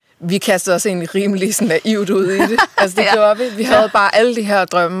vi kastede os egentlig rimelig sådan naivt ud i det. Altså det gjorde vi. Vi havde bare alle de her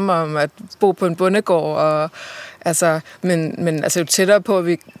drømme om at bo på en bondegård, og altså, men altså jo tættere på, at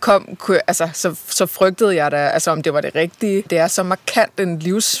vi kom, altså, så frygtede jeg da, altså om det var det rigtige. Det er så markant en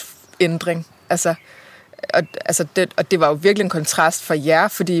livsændring. Altså, og det var jo virkelig en kontrast for jer,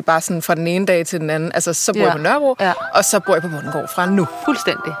 fordi bare sådan fra den ene dag til den anden, altså så bor jeg på Nørrebro, og så bor jeg på bondegård fra nu.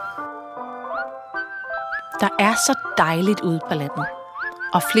 Fuldstændig. Der er så dejligt ude på landet.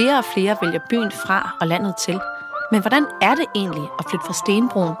 Og flere vælger byen fra og landet til. Men hvordan er det egentlig at flytte fra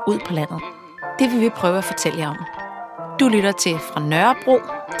Stenbroen ud på landet? Det vil vi prøve at fortælle jer om. Du lytter til Fra Nørrebro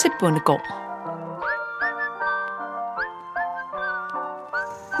til Bondegård.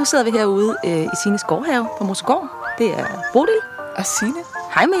 Nu sidder vi herude i Sines gårdhave på Mosegård. Det er Bodil og Signe.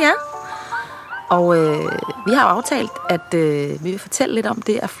 Hej med jer. Og vi har aftalt, at vi vil fortælle lidt om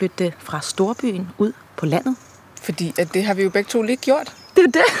det at flytte fra storbyen ud på landet. Fordi at det har vi jo begge to lige gjort. Det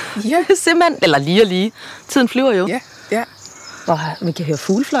er det. Ja. Simpelthen. Eller lige og lige. Tiden flyver jo. Ja. Og vi kan høre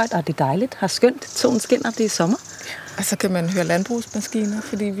fuglefløjt, og det er dejligt. Har skønt. Solen skinner, det er sommer. Og så kan man høre landbrugsmaskiner,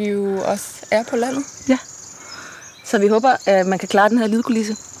 fordi vi jo også er på landet. Ja. Så vi håber, at man kan klare den her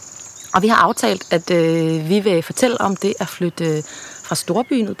lydkulisse. Og vi har aftalt, at vi vil fortælle om det at flytte fra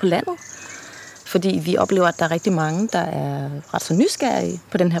storbyen ud på landet. Fordi vi oplever, at der er rigtig mange, der er ret så nysgerrige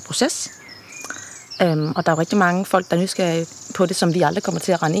på den her proces. Og der er rigtig mange folk, der er nysgerrige på det, som vi aldrig kommer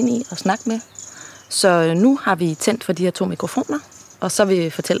til at rende ind i og snakke med. Så nu har vi tændt for de her 2 mikrofoner, og så vil vi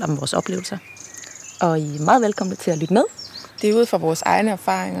fortælle om vores oplevelser. Og I er meget velkomne til at lytte med. Det er ud fra vores egne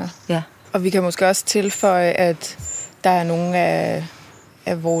erfaringer. Ja. Og vi kan måske også tilføje, at der er nogle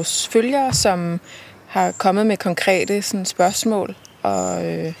af vores følgere, som har kommet med konkrete sådan, spørgsmål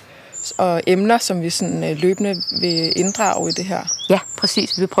og emner, som vi sådan, løbende vil inddrage i det her. Ja,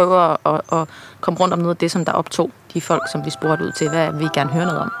 præcis. Vi prøver at komme rundt om noget af det, som der optog de folk, som vi spurgte ud til, hvad vi gerne høre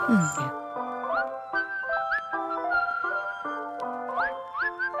noget om. Ja.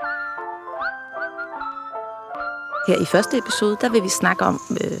 Her i første episode, der vil vi snakke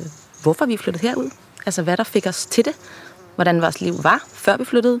om, hvorfor vi flyttede herud. Altså, hvad der fik os til det. Hvordan vores liv var, før vi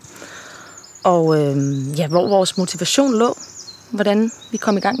flyttede. Og hvor vores motivation lå. Hvordan vi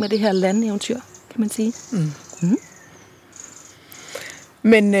kom i gang med det her landeventyr, kan man sige.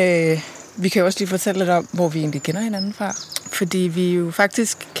 Men vi kan jo også lige fortælle lidt om, hvor vi egentlig kender hinanden fra. Fordi vi jo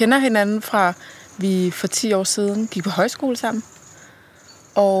faktisk kender hinanden fra, vi for 10 år siden gik på højskole sammen.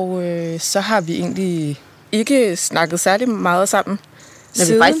 Og så har vi egentlig ikke snakket særlig meget sammen.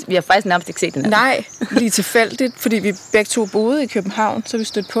 Vi har faktisk nærmest ikke set hinanden. Nej, lige tilfældigt, fordi vi begge to boede i København, så vi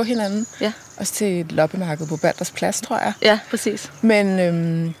stødte på hinanden. Ja. Også til et loppemarked på Balders Plads, tror jeg. Ja, præcis.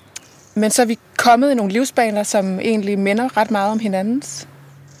 Men så er vi kommet i nogle livsbaner, som egentlig minder ret meget om hinandens.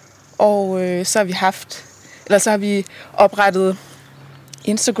 Og så har vi oprettet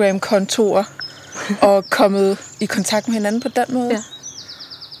Instagram-kontorer og kommet i kontakt med hinanden på den måde.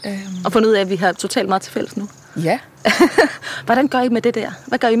 Ja. Og fundet ud af, at vi har totalt meget til fælles nu. Ja. Hvordan gør I med det der?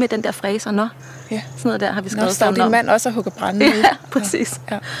 Hvad gør I med den der fræser? Sådan noget der har vi skrevet sammen om. Nå, din mand også at hugge brænde. Ja, præcis.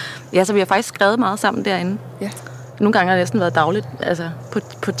 Ja, så vi har faktisk skrevet meget sammen derinde. Ja. Nogle gange har det næsten været dagligt, altså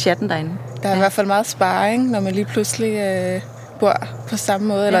på chatten derinde. Der er i hvert fald meget sparring, når man lige pludselig bor på samme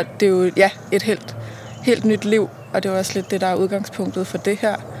måde. Eller det er jo et helt nyt liv, og det er også lidt det, der er udgangspunktet for det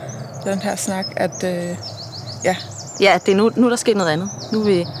her. Den her snak, at Ja, det er nu der sker noget andet. Nu er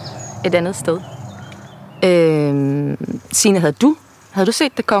vi et andet sted. Signe, havde du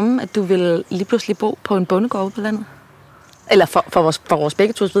set det komme, at du ville lige pludselig bo på en bondegård ude på landet? Eller for vores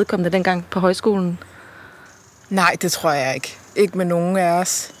begge tos vedkommende dengang på højskolen? Nej, det tror jeg ikke. Ikke med nogen af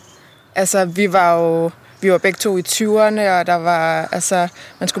os. Altså, vi var begge to i 20'erne, og der var, altså,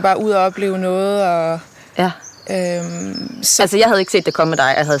 man skulle bare ud og opleve noget, og... Ja. Altså, jeg havde ikke set det komme med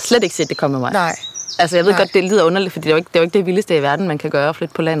dig. Jeg havde slet ikke set det komme med mig. Nej. Altså, jeg ved godt, det lyder underligt, fordi det er jo ikke det vildeste i verden, man kan gøre at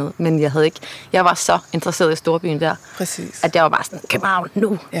flytte på landet. Men jeg var så interesseret i storbyen der. Præcis. At jeg var bare sådan, København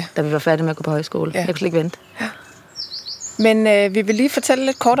nu, da vi var færdige med at gå på højskole. Ja. Jeg kunne slet ikke vente. Ja. Men vi vil lige fortælle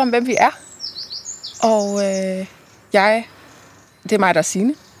lidt kort om, hvem vi er. Og det er mig, der er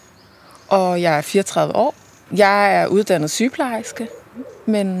Signe. Og jeg er 34 år. Jeg er uddannet sygeplejerske.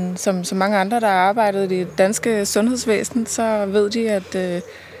 Men som så mange andre, der har arbejdet i det danske sundhedsvæsen, så ved de, at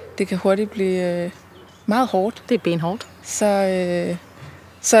det kan hurtigt blive meget hårdt. Det er benhårdt.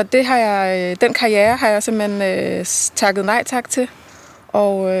 Så det den karriere har jeg simpelthen takket nej tak til.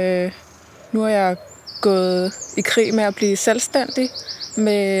 Og nu er jeg gået i krig med at blive selvstændig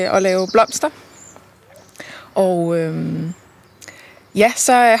med at lave blomster. Og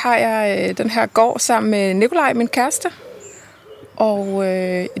så har jeg den her gård sammen med Nikolaj, min kæreste. Og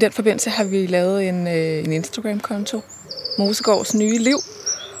i den forbindelse har vi lavet en Instagram-konto, Mosegårds nye liv.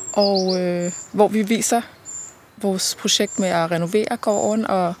 og hvor vi viser vores projekt med at renovere gården,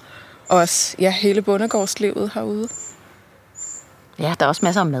 og også hele bondegårdslivet herude. Ja, der er også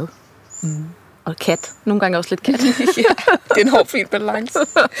masser af mad. Og kat. Nogle gange også lidt kat. Ja, det er en hård, fin balance.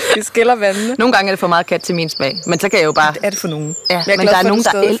 Det skiller vandene. Nogle gange er det for meget kat til min smag, men så kan jeg jo bare... Det er det for nogen. Ja, men der er nogen,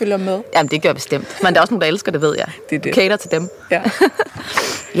 der følger med. Jamen, det gør bestemt. Men der er også nogen, der elsker det, ved jeg. Det er det. Cater til dem. Ja.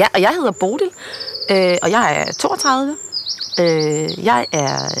 Ja, og jeg hedder Bodil, og jeg er 32. Jeg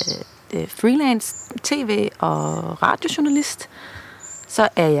er freelance tv- og radiojournalist. Så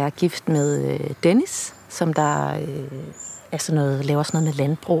er jeg gift med Dennis, som der er sådan noget, laver sådan noget med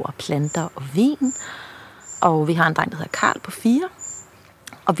landbrug og planter og vin. Og vi har en dreng, der hedder Karl på 4.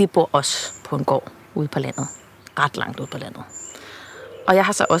 Og vi bor også på en gård ude på landet. Ret langt ude på landet. Og jeg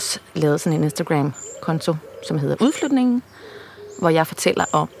har så også lavet sådan en Instagram-konto, som hedder Udflytningen, hvor jeg fortæller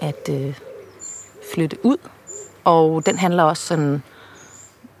om at flytte ud. Og den handler også sådan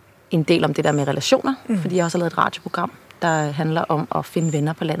en del om det der med relationer, fordi jeg også har lavet et radioprogram, der handler om at finde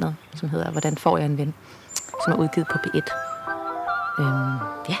venner på landet, som hedder Hvordan får jeg en ven, som er udgivet på P1.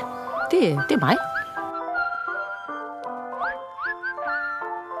 Ja, det er mig.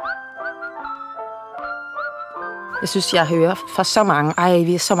 Jeg synes, jeg hører fra så mange,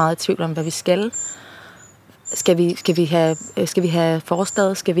 vi er så meget i tvivl om, hvad vi skal. Skal vi have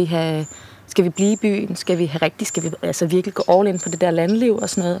forstad? Skal vi blive i byen? Skal vi altså virkelig gå all in på det der landliv og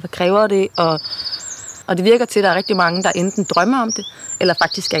sådan noget? Hvad kræver det? Og det virker til, at der er rigtig mange, der enten drømmer om det, eller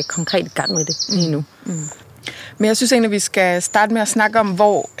faktisk er konkret i gang med det lige nu. Men jeg synes egentlig, at vi skal starte med at snakke om,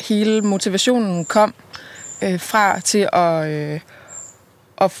 hvor hele motivationen kom fra til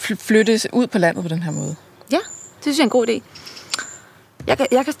at flytte ud på landet på den her måde. Ja, det synes jeg er en god idé.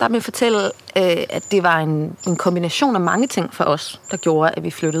 Jeg kan starte med at fortælle, at det var en kombination af mange ting for os, der gjorde, at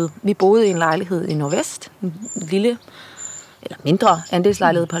vi flyttede. Vi boede i en lejlighed i Nordvest, en lille eller mindre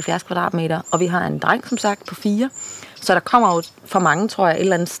andelslejlighed på 70 kvadratmeter, og vi har en dreng, som sagt, på 4. Så der kommer jo for mange, tror jeg, et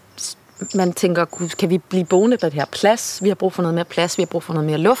eller andet, man tænker, kan vi blive boende på det her plads? Vi har brug for noget mere plads, vi har brug for noget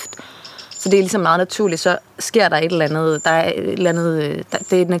mere luft. Så det er ligesom meget naturligt, så sker der et eller andet,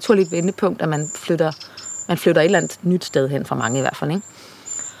 det er et naturligt vendepunkt, at man flytter et eller andet nyt sted hen, for mange i hvert fald, ikke?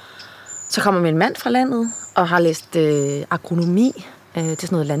 Så kommer min mand fra landet og har læst agronomi til sådan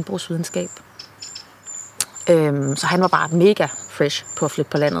noget landbrugsvidenskab. Så han var bare mega fresh på at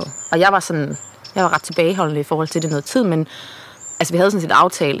flytte på landet. Og jeg var ret tilbageholdende i forhold til det noget tid, men altså, vi havde sådan set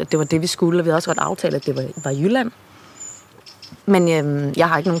aftalt, at det var det, vi skulle, og vi havde også godt aftalt, at det var Jylland. Men jeg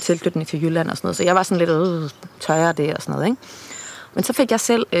har ikke nogen tilknytning til Jylland og sådan noget, så jeg var sådan lidt tørre det og sådan noget, ikke? Men så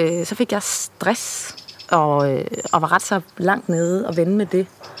fik jeg stress og var ret så langt nede og vende med det.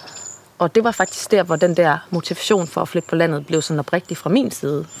 Og det var faktisk der, hvor den der motivation for at flytte på landet blev sådan oprigtig fra min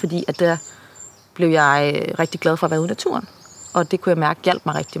side, fordi at der blev jeg rigtig glad for at være ude i naturen. Og det kunne jeg mærke hjalp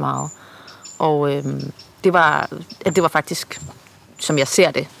mig rigtig meget. Og det var faktisk, som jeg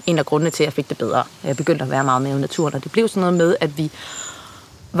ser det, en af grundene til, at jeg fik det bedre. Jeg begyndte at være meget mere ude i naturen, og det blev sådan noget med, at vi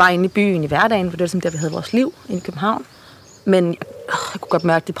var inde i byen i hverdagen, for det var ligesom der, vi havde vores liv inde i København. Men jeg kunne godt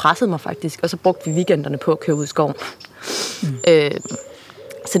mærke, at det pressede mig faktisk, og så brugte vi weekenderne på at køre ud i skoven.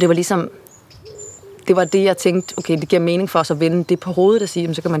 Så det var ligesom, det var det, jeg tænkte, okay, det giver mening for os at vende det på hovedet og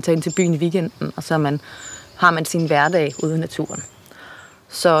sige, så kan man tage ind til byen i weekenden, og så har man sin hverdag ude i naturen.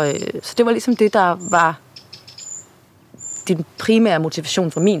 Så det var ligesom det, der var din primære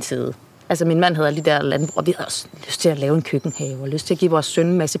motivation fra min side. Altså min mand havde alle de der landbrug, og vi havde også lyst til at lave en køkkenhave, og lyst til at give vores søn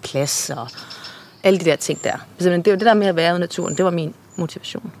en masse plads, og alle de der ting der. Så det var det der med at være ude i naturen, det var min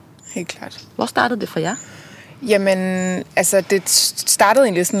motivation. Helt klart. Hvor startede det for jer? Jamen, altså det startede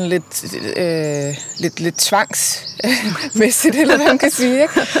egentlig sådan lidt tvangsmæssigt, eller hvad man kan sige,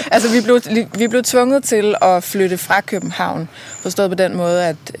 ikke? Altså vi blev tvunget til at flytte fra København, forstået på den måde,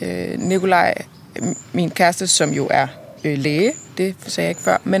 at Nikolaj, min kæreste, som jo er læge, det sagde jeg ikke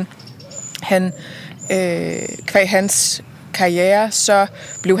før, men han, kvæg hans karriere, så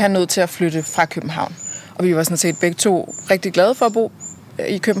blev han nødt til at flytte fra København. Og vi var sådan set begge to rigtig glade for at bo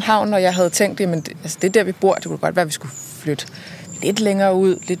i København, og jeg havde tænkt, at det er der, vi bor. Det kunne godt være, at vi skulle flytte lidt længere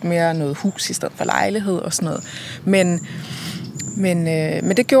ud, lidt mere noget hus i stedet for lejlighed og sådan noget.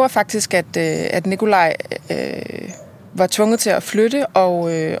 Men det gjorde faktisk, at Nikolaj var tvunget til at flytte,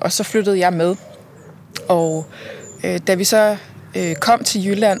 og så flyttede jeg med. Og da vi så kom til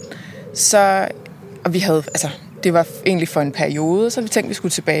Jylland, og vi havde, altså det var egentlig for en periode, så vi tænkte, at vi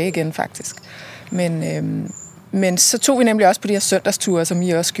skulle tilbage igen faktisk. Men så tog vi nemlig også på de her søndagsture, som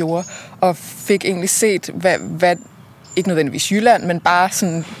I også gjorde, og fik egentlig set, hvad ikke nødvendigvis Jylland, men bare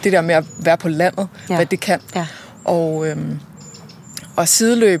sådan det der med at være på landet, hvad det kan. Ja. Og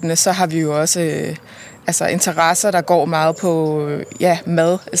sideløbende, så har vi jo også altså interesser, der går meget på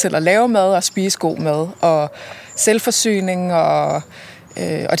mad, altså at lave mad og spise god mad, og selvforsyning, og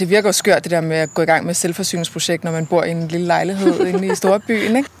det virker jo skørt, det der med at gå i gang med et selvforsyningsprojekt, når man bor i en lille lejlighed inde i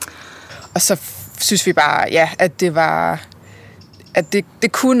storbyen, ikke? Og så synes vi bare, at det var... at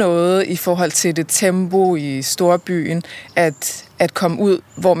det kunne noget i forhold til det tempo i storbyen, at komme ud,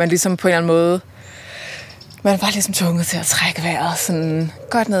 hvor man ligesom på en eller anden måde, man var ligesom tvunget til at trække vejret sådan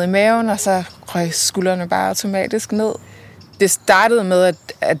godt ned i maven, og så røg skuldrene bare automatisk ned. Det startede med,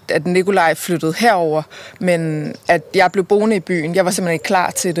 at Nikolaj flyttede herover, men at jeg blev boende i byen. Jeg var simpelthen ikke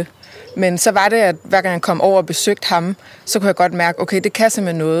klar til det. Men så var det, at hver gang jeg kom over og besøgte ham, så kunne jeg godt mærke, okay, det kan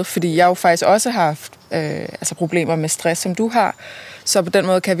simpelthen noget, fordi jeg jo faktisk også har haft problemer med stress, som du har. Så på den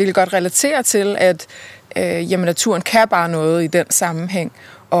måde kan jeg virkelig godt relatere til, at naturen kan bare noget i den sammenhæng.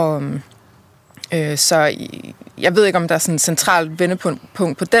 Og så jeg ved ikke, om der er sådan et centralt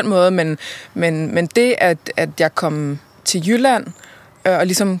vendepunkt på den måde, men det, at jeg kom til Jylland og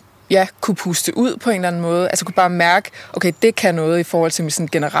ligesom kunne puste ud på en eller anden måde, altså kunne bare mærke, okay, det kan noget i forhold til mit sådan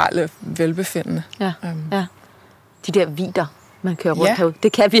generelle velbefindende. Ja. De der vidder, man kører rundt herude,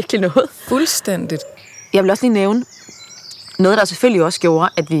 det kan virkelig noget. Fuldstændigt. Jeg vil også lige nævne noget, der selvfølgelig også gjorde,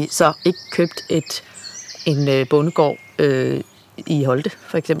 at vi så ikke købte en bondegård i Holte,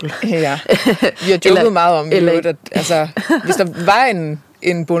 for eksempel. Ja, vi har joket meget om, at altså, hvis der var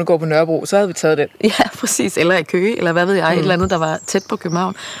en bondegård på Nørrebro, så havde vi taget den. Ja, præcis. Eller i Køge, eller hvad ved jeg, et eller andet, der var tæt på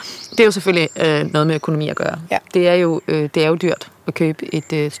København. Det er jo selvfølgelig noget med økonomi at gøre. Ja. Det er jo dyrt at købe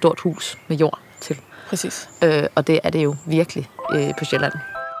et stort hus med jord til. Præcis. Og det er det jo virkelig på Sjælland.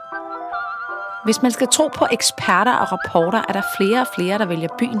 Hvis man skal tro på eksperter og rapporter, er der flere og flere, der vælger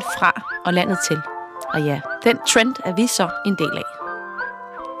byen fra og landet til. Og ja, den trend er vi så en del af.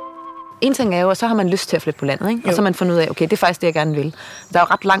 En ting er jo, at så har man lyst til at flytte på landet, ikke? Og så har man fundet ud af, okay, det er faktisk det, jeg gerne vil. Der er jo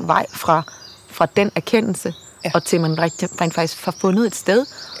ret lang vej fra den erkendelse, og til man rent faktisk har fundet et sted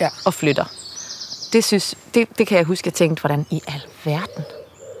og flytter. Det kan jeg huske, jeg tænkte, hvordan i alverden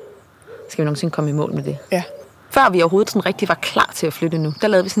skal vi nogensinde komme i mål med det? Ja. Før vi overhovedet sådan rigtig var klar til at flytte nu, der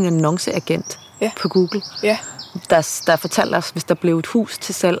lavede vi sådan en annonceagent på Google, der fortalte os, hvis der blev et hus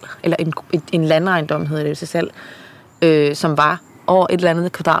til salg, eller en landejendom hedder det til salg, som var over et eller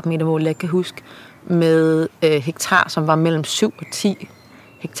andet kvadratmeter, hvor jeg kan huske, med hektar, som var mellem 7 og 10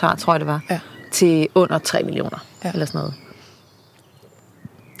 hektar, tror jeg det var, til under 3 millioner, eller sådan noget.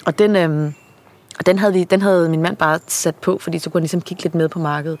 Og den havde min mand bare sat på, fordi så kunne han ligesom kigge lidt med på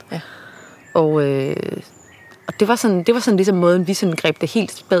markedet. Ja. Og det var sådan ligesom måden, vi sådan greb det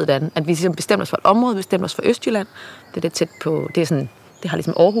helt spadet an, at vi ligesom bestemte os for et område, vi bestemte os for Østjylland. Det er tæt på, det har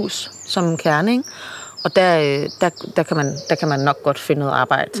ligesom Aarhus som kerne, ikke? Og der kan man nok godt finde noget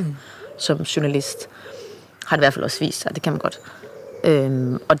arbejde som journalist. Har det i hvert fald også vist sig, det kan man godt.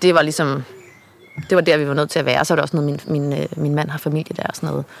 Og det var ligesom, det var der, vi var nødt til at være. Så var det også noget, min mand har familie der og sådan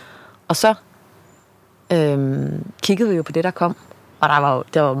noget. Og så kiggede vi jo på det, der kom. Og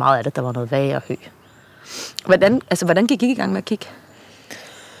der var meget af det, der var noget vag og hø. Hvordan gik I gang med at kigge?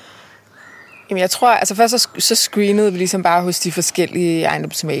 Jamen jeg tror, altså først så screenede vi ligesom bare hos de forskellige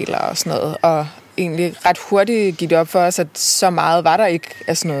ejendomsmæglere og sådan noget. Og egentlig ret hurtigt gik det op for os, at så meget var der ikke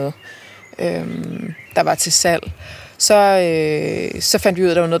af sådan noget, der var til salg. Så fandt vi ud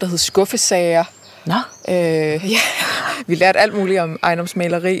af, at der var noget, der hed skuffesager. Nå? Vi lærte alt muligt om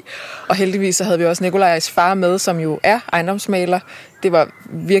ejendomsmaleri, og heldigvis så havde vi også Nikolajs far med, som jo er ejendomsmaler. Det var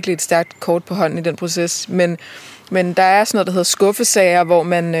virkelig et stærkt kort på hånden i den proces, men der er sådan noget, der hedder skuffesager, hvor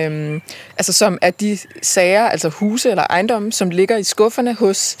man, som er de sager, altså huse eller ejendomme, som ligger i skufferne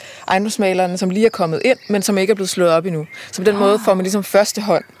hos ejendomsmalerne, som lige er kommet ind, men som ikke er blevet slået op endnu. Så på den måde får man ligesom første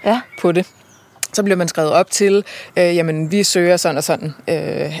hånd på det. Så bliver man skrevet op til, jamen vi søger sådan og sådan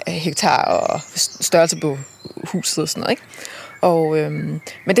hektar og størrelse på huset og sådan noget, ikke? Og,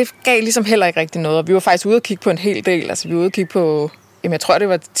 men det gav ligesom heller ikke rigtig noget, og vi var faktisk ude at kigge på en hel del, altså vi var ude at kigge på, jamen jeg tror det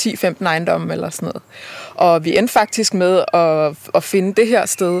var 10-15 ejendomme eller sådan noget. Og vi endte faktisk med at finde det her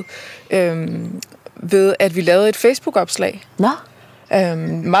sted, ved at vi lavede et Facebook-opslag. Nå?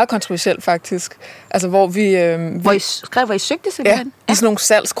 Meget kontroversielt faktisk. Altså hvor vi... hvor I søgte simpelthen? Ja, i sådan nogle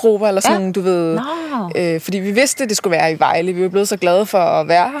salgsgrupper, eller sådan nogle, du ved... fordi vi vidste, at det skulle være i Vejle. Vi var blevet så glade for at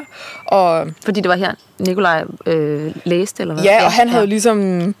være her. Og, fordi det var her, Nikolaj læste, eller hvad? Ja, og han havde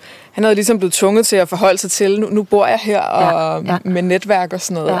ligesom blevet tvunget til at forholde sig til, nu bor jeg her, og med netværk og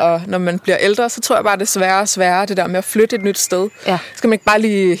sådan noget. Ja. Og når man bliver ældre, så tror jeg bare, det er sværere og sværere, det der med at flytte et nyt sted. Ja. Skal man ikke bare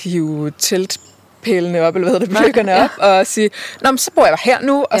lige hive pælene op, eller hvad hedder det, bøgerne op, og sige, nå, men så bor jeg her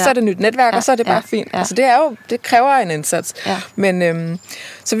nu, og så er det nyt netværk, og så er det bare fint. Ja. Altså det kræver en indsats. Ja. Men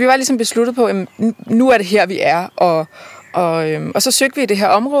så vi var ligesom besluttet på, nu er det her, vi er, Og så søgte vi i det her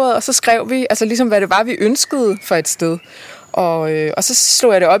område, og så skrev vi, altså ligesom hvad det var, vi ønskede for et sted. Og så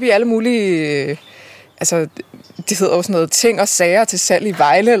slog jeg det op i alle mulige, altså det hedder også sådan noget ting og sager til salg i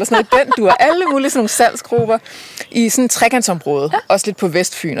Vejle, eller sådan noget. Du har alle mulige sådan nogle salgsgrupper i sådan et trekantsområde, også lidt på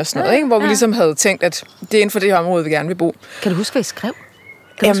Vestfyn og sådan noget, ikke? Hvor vi ligesom havde tænkt, at det er inden for det her område, vi gerne vil bo. Kan du huske, hvad I skrev?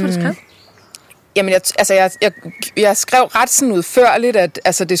 Kan du huske, hvad du skrev? Jamen, jeg skrev ret sådan udførligt, at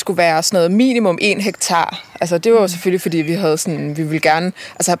altså, det skulle være sådan noget minimum 1 hektar. Altså, det var jo selvfølgelig, fordi vi havde sådan, vi ville gerne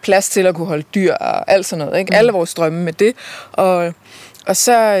altså, have plads til at kunne holde dyr og alt sådan noget, ikke? Alle vores drømme med det. Og så,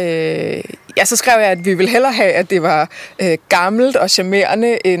 så skrev jeg, at vi ville hellere have, at det var gammelt og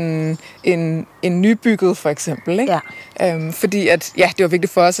charmerende end nybygget, for eksempel, ikke? Ja. Fordi at, det var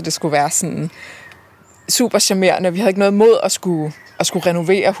vigtigt for os, at det skulle være sådan super charmerende. Vi havde ikke noget mod at skulle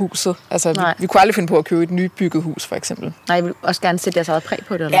renovere huset. Altså, vi kunne aldrig finde på at købe et nybygget hus, for eksempel. Nej, jeg vil også gerne sætte jeres eget præg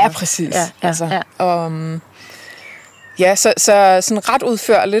på det. Eller ja, præcis. Så sådan ret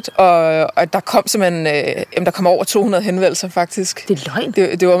udførligt, og der kom simpelthen der kom over 200 henvendelser, faktisk. Det er løgn.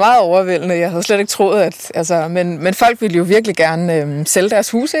 Det var meget overvældende. Jeg havde slet ikke troet, at... Altså, men folk ville jo virkelig gerne sælge deres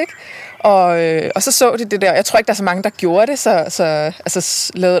hus, ikke? Og så de det der. Jeg tror ikke, der er så mange, der gjorde det, så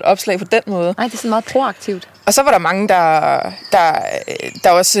lavede et opslag på den måde. Nej, det er sådan meget proaktivt. Og så var der mange, der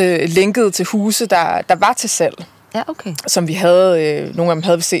også linkede til huse, der var til salg. Ja, okay. Som vi havde, nogle af dem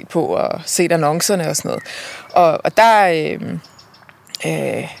havde vi set på og set annoncerne og sådan noget. Og der,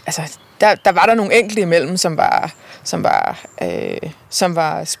 der var der nogle enkelte imellem, som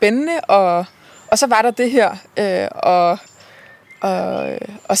var spændende, og så var der det her,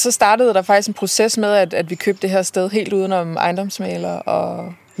 og så startede der faktisk en proces med, at vi købte det her sted helt udenom ejendomsmægler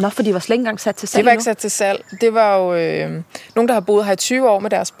og... Nå, for de var slet ikke engang sat til salg. Det var ikke sat til salg. Det var jo nogen, der har boet her i 20 år med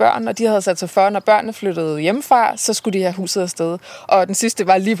deres børn, og de havde sat sig for, når børnene flyttede hjemmefra, så skulle de have huset afsted. Og den sidste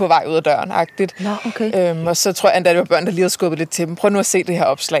var lige på vej ud af døren-agtigt. Nå, okay. Og så tror jeg endda, det var børn, der lige havde skubbet lidt til dem. Prøv nu at se det her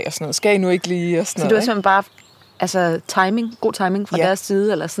opslag og sådan noget. Skal I nu ikke lige? Og sådan så det var simpelthen bare god timing fra deres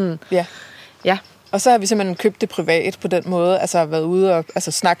side? Eller sådan. Ja. Og så har vi simpelthen købt det privat på den måde, altså været ude og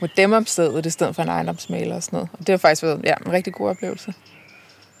snakke med dem om stedet, i stedet for en ejendomsmægler og sådan noget. Og det har faktisk været en rigtig god oplevelse.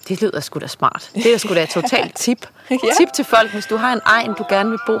 Det lyder sgu da smart. Det er sgu da et totalt tip. Tip til folk, hvis du har en egen, du gerne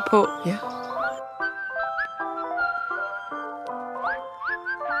vil bo på. Ja.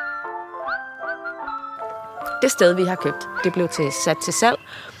 Det sted, vi har købt, det blev sat til salg.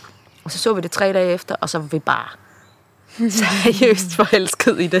 Og så vi det 3 dage efter, og så var vi bare seriøst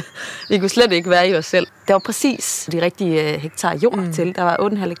forelsket i det. Vi kunne slet ikke være i os selv. Der var præcis de rigtige hektar jord til. Der var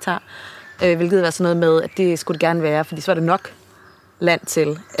 8,5 hektar, hvilket var sådan noget med, at det skulle det gerne være, fordi så var det nok land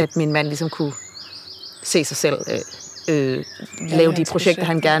til, at min mand ligesom kunne se sig selv lave de projekter,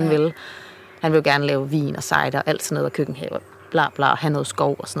 han gerne vil. Han vil gerne lave vin og cider og alt sådan noget, og køkkenhaver, bla bla, have noget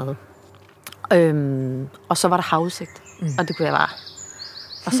skov og sådan noget. Og så var der havudsigt, og det kunne jeg bare.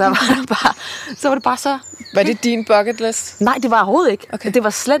 Og så var det bare så... Var det din bucket list? Nej, det var overhovedet ikke. Okay. Det var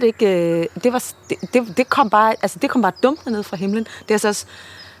slet ikke... Det kom bare... Altså, det kom bare dumpende ned fra himlen. Det er så også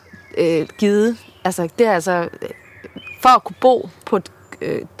givet... Altså, det er altså... For at kunne bo på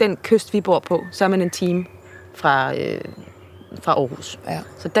den kyst, vi bor på, så er man en time fra Aarhus. Ja.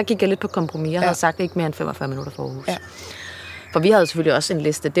 Så der gik jeg lidt på kompromis. Jeg havde sagt ikke mere end 45 minutter fra Aarhus. Ja. For vi havde selvfølgelig også en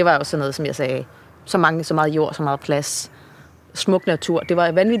liste. Det var jo sådan noget, som jeg sagde, så meget jord, så meget plads, smuk natur. Det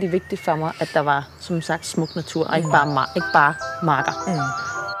var vanvittigt vigtigt for mig, at der var, som sagt, smuk natur, og ikke bare marker.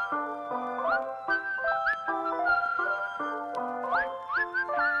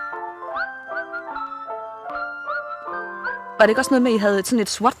 Var det ikke også noget med, at I havde sådan et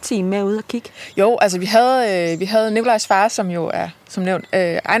SWAT-team med ude og kigge? Jo, altså vi havde Nikolajs far, som jo er, som nævnt,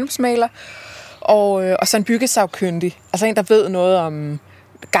 ejendomsmægler, og så en byggesagkyndig. Altså en, der ved noget om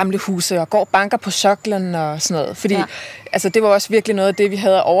gamle huse og går banker på soklen og sådan noget. Fordi altså, det var også virkelig noget af det, vi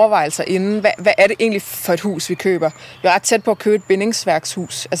havde overvejelser inden. Hvad er det egentlig for et hus, vi køber? Vi var ret tæt på at købe et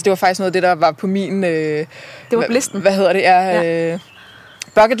bindingsværkshus. Altså det var faktisk noget af det, der var på min... det var på listen. Hvad hedder det?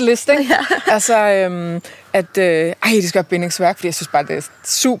 Bucket list, ikke? Ja. Altså, det skal være bindingsværk, fordi jeg synes bare, det er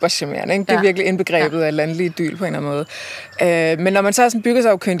super charmerende, ikke? Det er virkelig indbegrebet af landlig idyl på en eller anden måde. Men når man så er sådan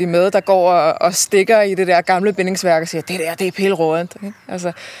byggesagkyndig med, der går og stikker i det der gamle bindingsværk og siger, det er pilrådent, ikke?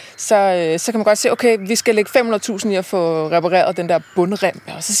 Altså, så kan man godt se, okay, vi skal lægge 500.000 i at få repareret den der bundrem,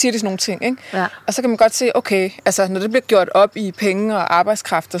 og så siger de sådan nogle ting, ikke? Ja. Og så kan man godt se, okay, altså, når det bliver gjort op i penge og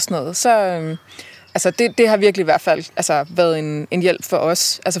arbejdskraft og sådan noget, så... Altså, det har virkelig i hvert fald været en hjælp for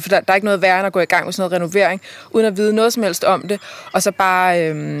os. Altså, for der er ikke noget værre end at gå i gang med sådan noget renovering, uden at vide noget som helst om det, og så bare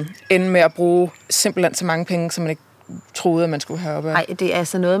ende med at bruge simpelthen så mange penge, som man ikke troede, at man skulle have op af. Nej, det er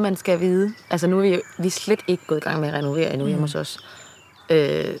altså noget, man skal vide. Altså, nu er vi slet ikke gået i gang med at renovere endnu hjemme hos os.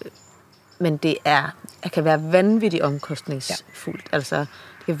 men det kan være vanvittigt omkostningsfuldt. Ja. Altså,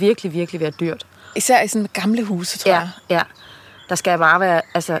 det kan virkelig, virkelig være dyrt. Især i sådan gamle huse, tror jeg. Ja. Der skal bare være,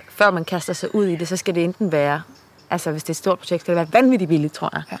 altså, før man kaster sig ud i det, så skal det enten være, altså, hvis det er et stort projekt, skal det være vanvittigt billigt, tror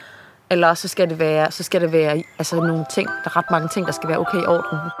jeg. Ja. Eller også så skal det være altså, nogle ting, der er ret mange ting, der skal være okay i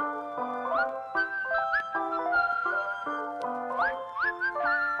orden.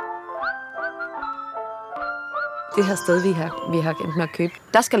 Det her sted, vi har endt med at købe,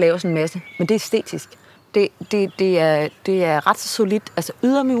 der skal laves en masse, men det er æstetisk. Det er ret så solidt. Altså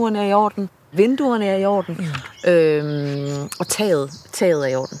ydermurene er i orden, vinduerne er i orden, og taget er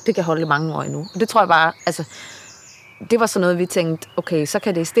i orden. Det kan holde i mange år endnu. Og det tror jeg bare, altså, det var sådan noget, vi tænkte, okay, så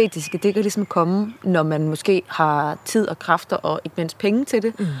kan det æstetiske, det kan ligesom komme, når man måske har tid og kræfter og ikke mindst penge til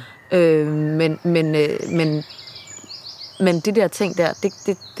det. Men det der ting der,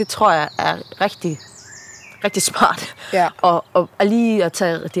 det tror jeg er rigtig smart. Ja. Og lige at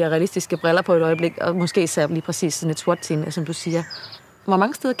tage de realistiske briller på et øjeblik, og måske især lige præcis sådan et SWAT-team, som du siger. Hvor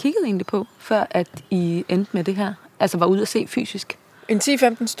mange steder kiggede I egentlig på, før at I endte med det her? Altså var ude at se fysisk? En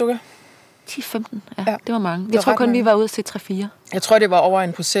 10-15 stykker. 10-15, ja, det var mange. Jeg tror kun, vi var ude at se 3-4. Jeg tror, det var over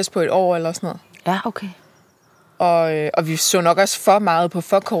en proces på et år eller sådan noget. Ja, okay. Og vi så nok også for meget på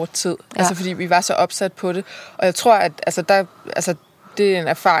for kort tid. Ja. Altså fordi vi var så opsat på det. Og jeg tror, at det er en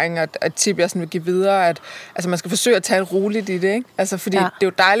erfaring og et tip, jeg sådan vil give videre, at altså, man skal forsøge at tage roligt i det, ikke? Altså, fordi det er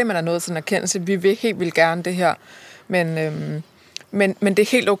jo dejligt, at man er nået til en erkendelse. Vi vil helt vildt gerne det her. Men det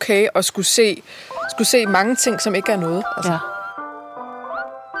er helt okay at skulle se mange ting, som ikke er noget. Altså. Ja.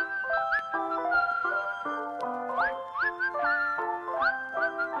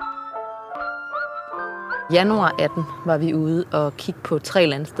 Januar 18 var vi ude og kigge på 3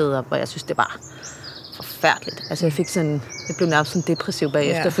 landsteder, hvor jeg synes, det var forfærdeligt. Altså jeg blev nærmest sådan depressiv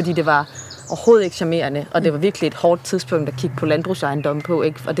bagefter, fordi det var overhovedet ikke charmerende, og det var virkelig et hårdt tidspunkt at kigge på landbrugsejendomme på,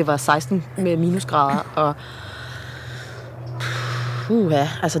 ikke? Og det var 16 med minusgrader, og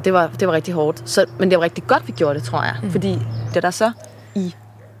altså det var rigtig hårdt. Men det var rigtig godt, vi gjorde det, tror jeg. Fordi da der så i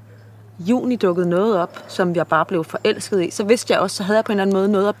juni dukkede noget op, som jeg bare blev forelsket i, så vidste jeg også, så havde jeg på en eller anden måde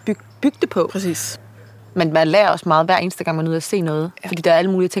noget at bygge det på. Præcis. Men man lærer også meget hver eneste gang, man er ude at se noget. Ja. Fordi der er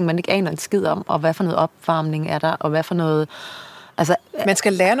alle mulige ting, man ikke aner en skid om, og hvad for noget opvarmning er der, og hvad for noget... Altså, man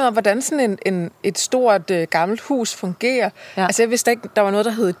skal lære noget om, hvordan sådan et stort gammelt hus fungerer. Ja. Altså jeg vidste ikke, der var noget,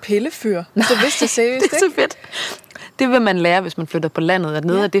 der hed et pillefyr. Så vidste jeg seriøst, det er så fedt. Det vil man lære, hvis man flytter på landet. At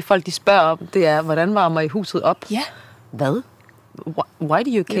noget af det, folk de spørger om, det er, hvordan varmer I huset op? Ja. Hvad? Why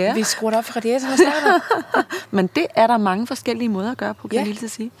do you care? Ja, vi skruer op for radiatoren og starter. Men det er der mange forskellige måder at gøre på, kan jeg lige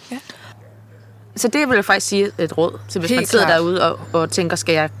sige. Ja. Så det vil jeg faktisk sige et råd til, hvis man sidder derude og tænker,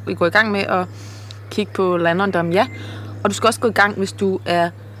 skal jeg gå i gang med at kigge på landejendom? Ja. Og du skal også gå i gang, hvis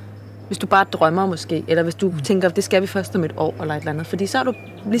du bare drømmer måske, eller hvis du tænker, det skal vi først om et år eller et eller andet. Fordi så er du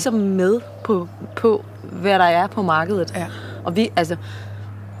ligesom med på hvad der er på markedet. Ja.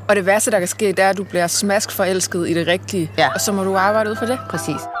 Og det værste, der kan ske, det er, at du bliver smaskforelsket i det rigtige, og så må du arbejde ud for det.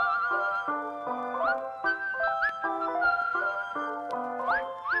 Præcis.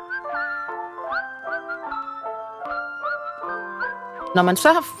 Når man så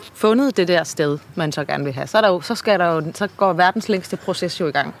har fundet det der sted, man så gerne vil have, så går verdens længste proces jo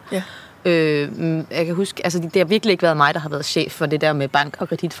i gang. Ja. Jeg kan huske, altså det har virkelig ikke været mig, der har været chef for det der med bank og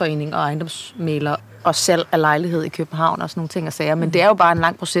kreditforening og ejendomsmægler og salg af lejlighed i København og sådan nogle ting og sager. Men det er jo bare en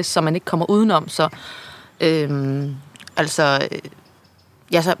lang proces, som man ikke kommer udenom. Så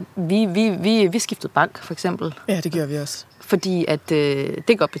vi skiftede bank for eksempel. Ja, det gør vi også. Fordi at det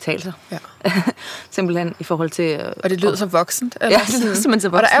kan godt betale sig. Ja. Simpelthen i forhold til... Og det lyder så voksent. Eller? Ja, det lyder simpelthen så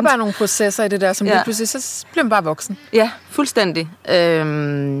voksent. Og der er bare nogle processer i det der, som lige pludselig, så bliver man bare voksen. Ja, fuldstændig.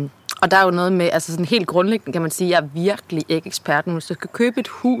 Og der er jo noget med, altså sådan helt grundlæggende kan man sige, jeg er virkelig ikke ekspert. Hvis du skal købe et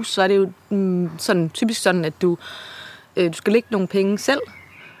hus, så er det jo sådan, typisk sådan, at du skal lægge nogle penge selv,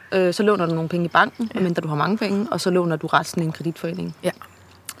 så låner du nogle penge i banken, medmindre du har mange penge, og så låner du resten i en kreditforening. Ja.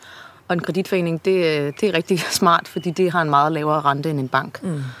 Og en kreditforening, det er rigtig smart, fordi det har en meget lavere rente end en bank.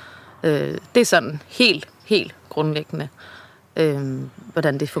 Det er sådan helt grundlæggende,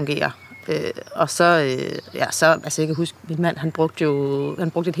 hvordan det fungerer. Og så, altså jeg kan huske, min mand, han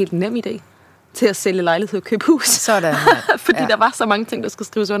brugte et helt NemID til at sælge lejlighed og købe hus. Sådan. Fordi der var så mange ting, der skulle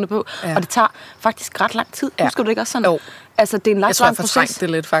skrives under på. Ja. Og det tager faktisk ret lang tid. Husker du ikke også sådan? Jo. Altså, det er en lang proces. Jeg tror, jeg fortrængte det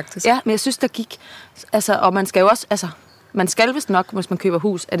lidt, faktisk. Ja, men jeg synes, der gik... Altså, og man skal jo også... Altså, man skal vist nok, hvis man køber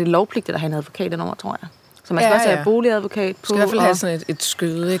hus, er det lovpligtigt at have en advokat indover, tror jeg. Så man skal også have boligadvokat på. Du skal i hvert fald have sådan et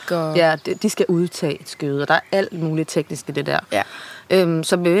skøde, ikke? Og... Ja, de skal udtage et skøde, og der er alt muligt teknisk i det der. Ja.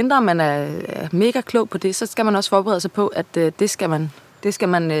 Så medmindre man er mega klog på det, så skal man også forberede sig på, at det skal man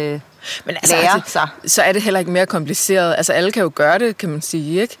men altså, lære sig. Så er det heller ikke mere kompliceret. Altså alle kan jo gøre det, kan man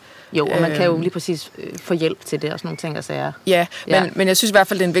sige, ikke? Jo, og man kan jo lige præcis få hjælp til det og sådan nogle ting, der sager. Ja, men jeg synes i hvert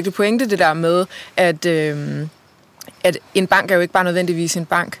fald, det er en vigtig pointe, det der med, at en bank er jo ikke bare nødvendigvis en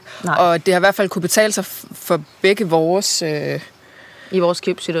bank. Nej. Og det har i hvert fald kunne betale sig for begge vores... I vores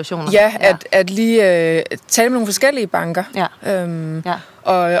købssituationer. Ja, at lige tale med nogle forskellige banker. Ja.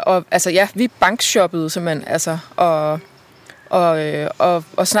 Og altså ja, vi bankshoppede simpelthen, altså,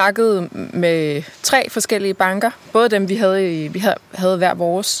 og snakkede med 3 forskellige banker. Både dem, vi havde hver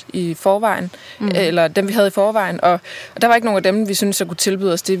vores i forvejen, eller dem, vi havde i forvejen. Og der var ikke nogen af dem, vi syntes, der kunne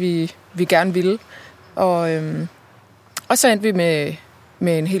tilbyde os det, vi gerne ville. Og så endte vi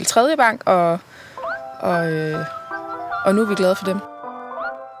med en helt tredje bank, og nu er vi glade for dem.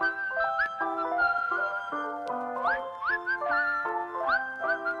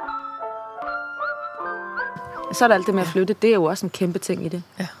 Så er der alt det med at flytte. Det er jo også en kæmpe ting i det.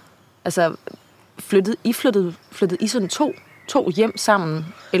 Ja. Altså, flyttede I sådan to hjem sammen?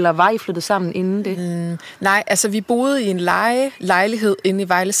 Eller var I flyttet sammen inden det? Nej, altså vi boede i en lejlighed inde i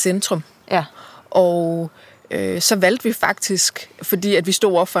Vejle Centrum. Ja. Og så valgte vi faktisk, fordi at vi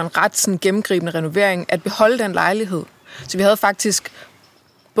stod over for en ret sådan gennemgribende renovering, at beholde den lejlighed. Så vi havde faktisk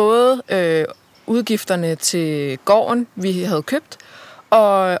både udgifterne til gården, vi havde købt,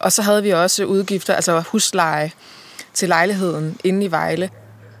 og så havde vi også udgifter, altså husleje til lejligheden inde i Vejle.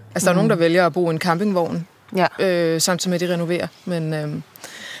 Altså der er nogen, der vælger at bo i en campingvogn, samtidig med at de renoverer. Men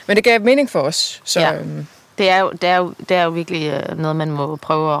det gav mening for os. Så, ja. Det er jo virkelig noget, man må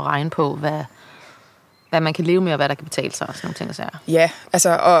prøve at regne på, hvad man kan leve med, og hvad der kan betale sig, og sådan nogle ting. Så. Ja,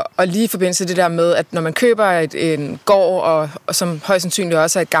 altså, og lige i forbindelse med det der med, at når man køber en gård, og som højst sandsynligt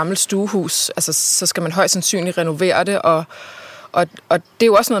også er et gammelt stuehus, altså, så skal man højst sandsynligt renovere det, og det er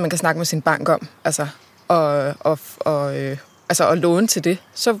jo også noget, man kan snakke med sin bank om, altså, og låne til det.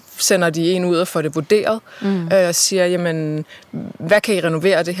 Så sender de en ud og får det vurderet, og siger, jamen, hvad kan I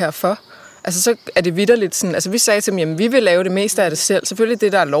renovere det her for? Altså, så er det vitterligt sådan, altså, vi sagde til dem, jamen, vi vil lave det meste af det selv. Selvfølgelig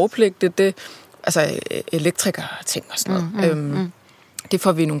det, der er lovpligt, det altså elektriker-ting og sådan noget. Det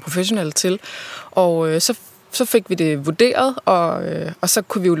får vi nogle professionelle til. Og så fik vi det vurderet, og så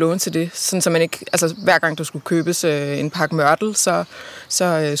kunne vi jo låne til det. Sådan, så man ikke, altså hver gang der skulle købes en pakke mørtel, så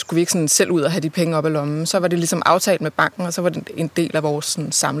skulle vi ikke sådan selv ud og have de penge op i lommen. Så var det ligesom aftalt med banken, og så var det en del af vores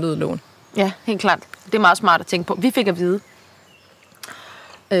sådan, samlede lån. Ja, helt klart. Det er meget smart at tænke på. Vi fik at vide,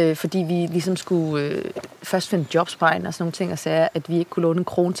 fordi vi ligesom skulle først finde jobspejen og sådan nogle ting, og sagde, at vi ikke kunne låne en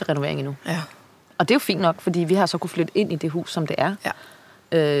krone til renovering endnu. Ja. Og det er jo fint nok, fordi vi har så kunne flytte ind i det hus, som det er. Ja.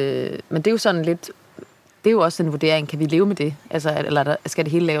 Men det er jo sådan lidt... Det er jo også en vurdering. Kan vi leve med det? Altså, eller skal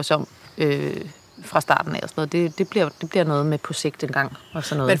det hele laves om fra starten af? Og sådan noget? Det bliver noget med på sigt engang. Og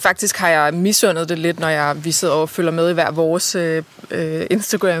sådan noget. Men faktisk har jeg misundet det lidt, når vi sidder og følger med i hver vores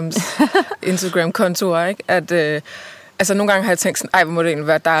Instagram-kontoer. Ikke? At, altså, nogle gange har jeg tænkt sådan, ej, hvor må det egentlig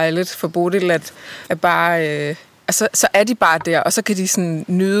være dejligt for Bodil, at bare... så er de bare der, og så kan de sådan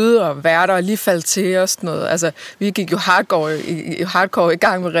nyde og være der og lige falde til og sådan noget. Altså, vi gik jo hardcore i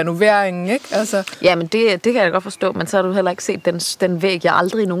gang med renoveringen, ikke? Altså. Ja, men det kan jeg godt forstå, men så har du heller ikke set den væg, jeg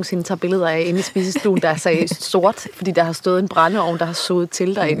aldrig nogensinde tager billeder af inde i spisestuen, der er så sort, fordi der har stået en brændeovn, der har sodet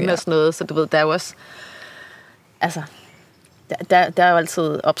til derinde og sådan noget. Så du ved, der er jo også... Altså... Der er jo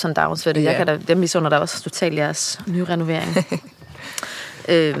altid ups and downs ved det. Yeah. Jeg misunder der også totalt jeres nye renovering.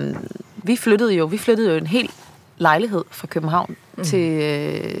 Vi flyttede jo en hel lejlighed fra København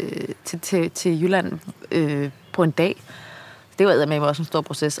til Jylland på en dag. Det var eddermame også en stor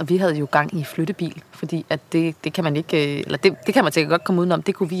proces, og vi havde jo gang i flyttebil, fordi at det kan man ikke, eller det kan man sikkert godt komme udenom,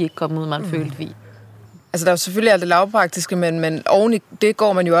 det kunne vi ikke komme ud, man følte vi. Altså, der er jo selvfølgelig alt det lavpraktiske, men oven i det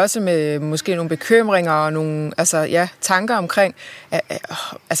går man jo også med måske nogle bekymringer og nogle tanker omkring,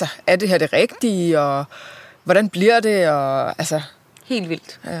 er det her det rigtige, og hvordan bliver det, og altså... Helt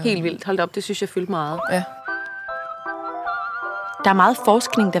vildt. Hold da op, det synes jeg fyldte meget. Ja. Der er meget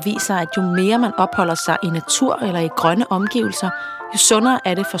forskning, der viser, at jo mere man opholder sig i natur eller i grønne omgivelser, jo sundere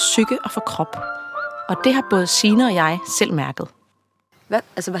er det for psyke og for krop. Og det har både Signe og jeg selv mærket.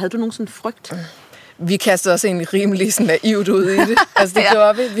 Hvad havde du nogensinde frygt? Vi kastede os egentlig rimelig sådan naivt ud i det. Altså, det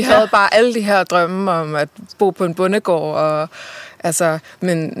gjorde vi. Vi havde bare alle de her drømme om at bo på en bondegård, og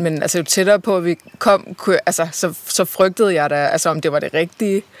men jo tættere på, at vi kom, så frygtede jeg da, om det var det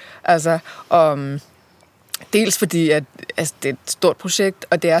rigtige. Altså, dels fordi, at det er et stort projekt,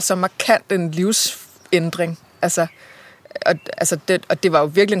 og det er så markant en livsændring. Og det var jo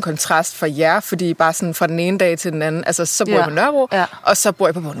virkelig en kontrast for jer, fordi bare sådan fra den ene dag til den anden, så bor jeg på Nørrebro, og så bor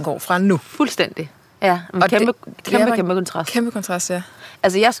jeg på Bondegård fra nu. Fuldstændig. Ja, en kæmpe kontrast. Kæmpe kontrast, ja.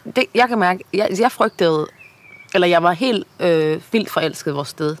 Altså, jeg kan mærke, jeg frygtede, eller jeg var helt vildt forelsket i vores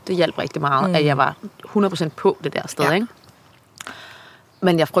sted. Det hjalp rigtig meget, at jeg var 100% på det der sted, ikke?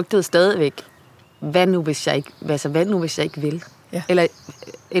 Men jeg frygtede stadigvæk, hvad nu hvis jeg ikke vil? Ja.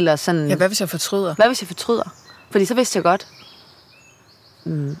 Eller sådan... Ja, hvad hvis jeg fortryder? Hvad hvis jeg fortryder? Fordi så vidste jeg godt,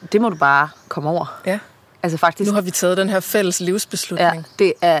 det må du bare komme over. Ja. Altså faktisk... Nu har vi taget den her fælles livsbeslutning. Ja,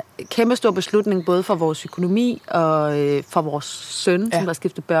 det er en kæmpe stor beslutning, både for vores økonomi og for vores søn, som der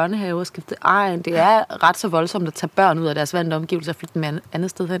skifter børnehave og skifter egen. Det er ret så voldsomt at tage børn ud af deres vante omgivelser og flytte dem andet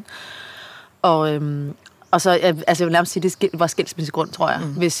sted hen. Og så, jeg vil nærmest sige, det var skilsmissegrund, tror jeg,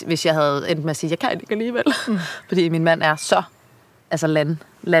 hvis jeg havde endt med at sige, jeg kan ikke alligevel. Fordi min mand er så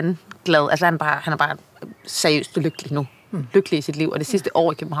landglad. Altså han er bare seriøst lykkelig nu. Lykkelig i sit liv. Og det sidste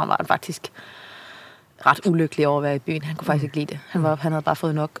år i København var han faktisk ret ulykkelig over at være i byen. Han kunne faktisk ikke lide det. Han havde bare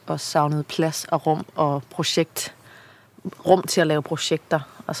fået nok og savnet plads og rum og rum til at lave projekter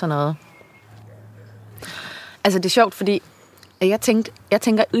og sådan noget. Altså det er sjovt, fordi jeg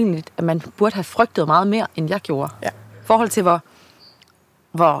tænker egentlig, at man burde have frygtet meget mere, end jeg gjorde. Ja. I forhold til,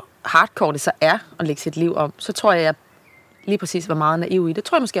 hvor hardcore det så er at lægge sit liv om, så tror jeg lige præcis var meget naiv i. Det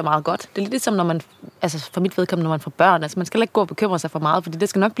tror jeg måske er meget godt. Det er lidt ligesom, når man, altså for mit vedkommende, når man får børn. Altså man skal ikke gå og bekymre sig for meget, fordi det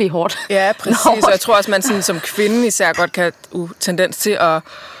skal nok blive hårdt. Ja, præcis. Og jeg tror også, man sådan, som kvinde især godt kan have tendens til at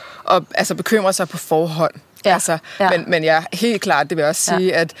altså bekymre sig på forhånd. Ja, altså, ja. Men jeg helt klart, det vil også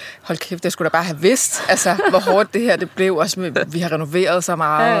sige, at hold kæft, det skulle da bare have vidst, altså, hvor hårdt det her det blev, også med, vi har renoveret så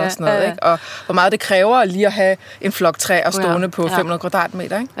meget og sådan noget, ikke? Og hvor meget det kræver lige at have en flok træer stående på 500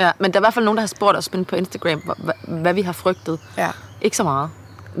 kvadratmeter, ikke? Ja, men der er i hvert fald nogen, der har spurgt os på Instagram, hvad vi har frygtet. Ja. Ikke så meget,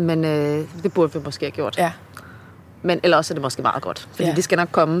 men det burde vi måske have gjort. Ja. Men ellers også er det måske meget godt, fordi det skal nok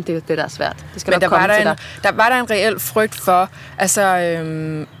komme, det der er svært. Det skal men nok komme til dig. Der var der en reel frygt for,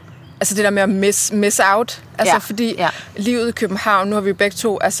 altså det der med at miss out, altså fordi livet i København, nu har vi jo begge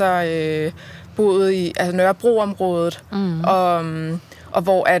to boet i Nørrebro-området, og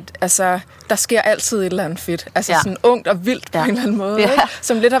hvor der sker altid et eller andet fedt, altså sådan ungt og vildt på en eller anden måde, ikke?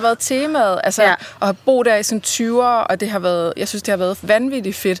 Som lidt har været temaet, altså at have boet der i sådan 20'er, og det har været, jeg synes det har været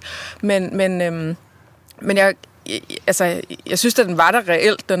vanvittigt fedt, men jeg synes, at den var der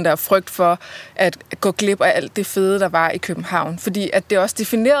reelt, den der frygt for at gå glip af alt det fede, der var i København. Fordi at det også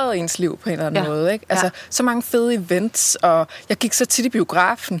definerede ens liv på en eller anden måde. Ikke? Altså, så mange fede events, og jeg gik så tit i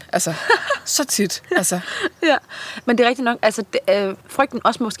biografen. Altså, så tit. Altså. Ja, men det er rigtigt nok. Altså, frygten,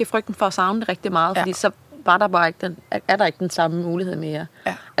 også måske frygten for at savne det rigtig meget, fordi så var der bare ikke er der ikke den samme mulighed mere.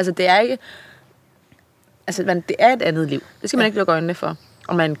 Ja. Altså, det er ikke... Altså, det er et andet liv. Det skal man ikke lukke øjnene for.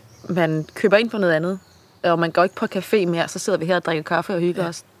 Og man køber ind på noget andet. Og man går ikke på café mere, så sidder vi her og drikker kaffe og hygger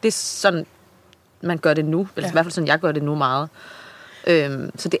os. Det er sådan, man gør det nu. Eller i hvert fald sådan, jeg gør det nu meget.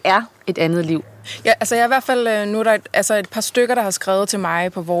 Så det er et andet liv. Ja, altså jeg er i hvert fald, nu er der et par stykker, der har skrevet til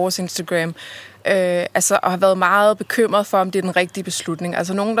mig på vores Instagram, og har været meget bekymret for, om det er den rigtige beslutning.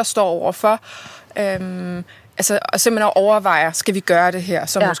 Altså nogen, der står overfor, og simpelthen overvejer, skal vi gøre det her,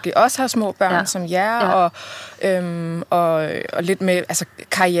 som måske også har små børn som jer, og lidt med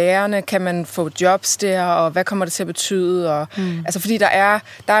karriererne, kan man få jobs der, og hvad kommer det til at betyde, og altså fordi der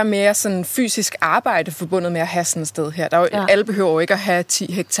er mere sådan fysisk arbejde forbundet med at have sådan et sted her. Der er jo, alle behøver jo ikke at have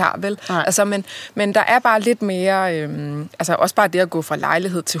 10 hektar, vel? Altså, men der er bare lidt mere, også bare det at gå fra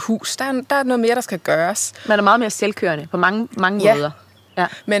lejlighed til hus, der er noget mere, der skal gøres. Man er meget mere selvkørende på mange måder. Ja.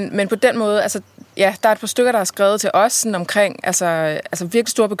 Men på den måde, der er et par stykker, der har skrevet til os sådan omkring virkelig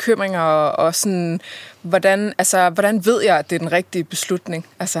store bekymringer og sådan, hvordan ved jeg, at det er den rigtige beslutning?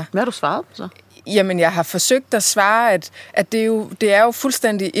 Altså, hvad har du svaret så? Jamen, jeg har forsøgt at svare, at det er jo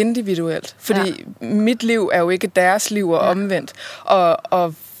fuldstændig individuelt, fordi mit liv er jo ikke deres liv og omvendt.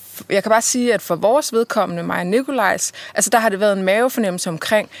 Og jeg kan bare sige, at for vores vedkommende, mig og Nikolajs, der har det været en mavefornemmelse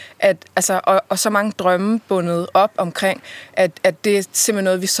omkring, og så mange drømme bundet op omkring, at det er simpelthen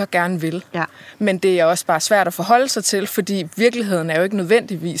noget, vi så gerne vil. Ja. Men det er også bare svært at forholde sig til, fordi virkeligheden er jo ikke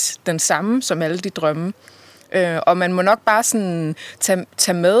nødvendigvis den samme som alle de drømme. Og man må nok bare sådan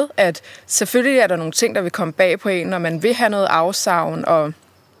tage med, at selvfølgelig er der nogle ting, der vil komme bag på en, når man vil have noget afsavn, og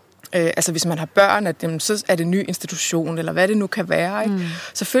hvis man har børn, så er det en ny institution, eller hvad det nu kan være. Ikke?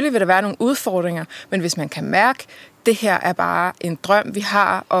 Selvfølgelig vil der være nogle udfordringer, men hvis man kan mærke, det her er bare en drøm, vi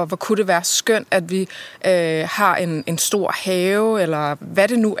har, og hvor kunne det være skønt, at vi har en stor have, eller hvad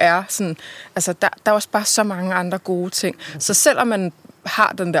det nu er. Sådan, der er også bare så mange andre gode ting. Så selvom man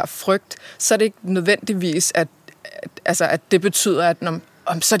har den der frygt, så er det ikke nødvendigvis, at det betyder, at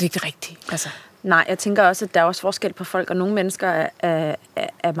så er det ikke det rigtige. Altså. Nej, jeg tænker også, at der er også forskel på folk, og nogle mennesker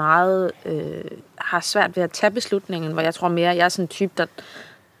er meget, har svært ved at tage beslutningen, hvor jeg tror mere, jeg er sådan en type,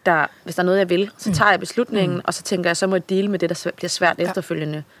 der hvis der er noget, jeg vil, så tager jeg beslutningen, og så tænker jeg, så må jeg deale med det, der bliver svært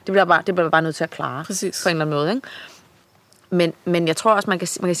efterfølgende. Det bliver bare nødt til at klare. Præcis. På en eller anden måde. Ikke? Men jeg tror også, man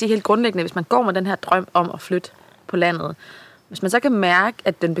kan sige helt grundlæggende, hvis man går med den her drøm om at flytte på landet, Hvis man så kan mærke,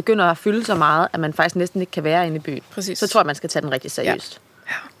 at den begynder at fylde så meget, at man faktisk næsten ikke kan være inde i byen, Præcis. så tror jeg, man skal tage den rigtig seriøst.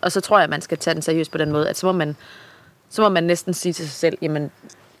 Ja. Og så tror jeg, man skal tage den seriøst på den måde, at så må man næsten sige til sig selv, jamen,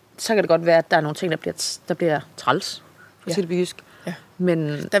 så kan det godt være, at der er nogle ting, der bliver træls, for at sige det på jysk. Ja.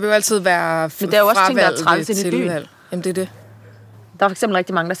 Men der vil jo altid være der er jo også ting, der er træls inde i byen. Jamen, det er det. Der var for eksempel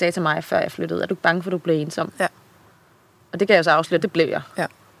rigtig mange, der sagde til mig, før jeg flyttede, er du ikke bange for, at du bliver ensom? Ja. Og det kan jeg så afsløre, det blev jeg. Ja.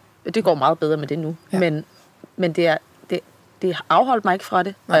 Det går meget bedre med det nu. Ja. Men det afholdt mig ikke fra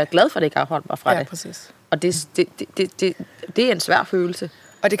det, og jeg er glad for, at det ikke afholdt mig fra det. Præcis. Og det er en svær følelse.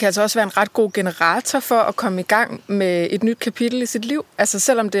 Og det kan altså også være en ret god generator for at komme i gang med et nyt kapitel i sit liv. Altså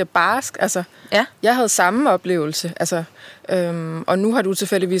selvom det er barsk. Altså, ja. Jeg havde samme oplevelse. Altså, og nu har du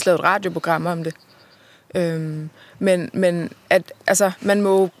tilfældigvis lavet et radioprogram om det. Men at, altså,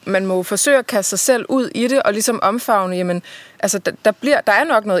 man må forsøge at kaste sig selv ud i det, og ligesom omfavne, jamen, altså, der er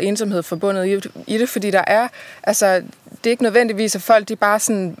nok noget ensomhed forbundet i det, fordi der er, altså, det er ikke nødvendigvis, at folk de bare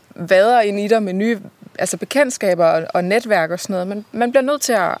sådan vader ind i dig med nye bekendtskaber og netværk og sådan noget, men man bliver nødt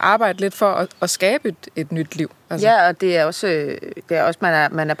til at arbejde lidt for at skabe et nyt liv. Altså. Ja, og det er også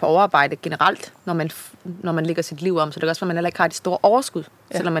man er på overarbejde generelt, når man lægger sit liv om, så det er også, at man heller ikke har de store overskud,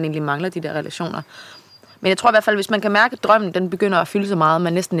 selvom man egentlig mangler de der relationer. Men jeg tror i hvert fald, hvis man kan mærke, at drømmen den begynder at fylde så meget,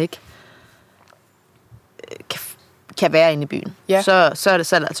 man næsten ikke kan være inde i byen, så er det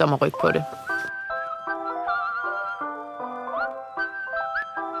selv altså om at rykke på det.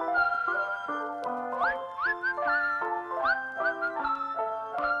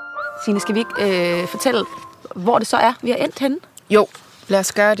 Signe, skal vi ikke fortælle, hvor det så er, vi er endt henne? Jo, lad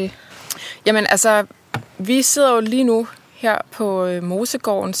os gøre det. Jamen altså, vi sidder jo lige nu her på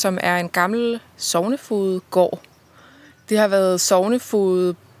Mosegården, som er en gammel sognefogedgård. Det har været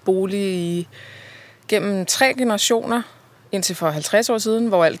sognefogedbolig gennem 3 generationer, indtil for 50 år siden,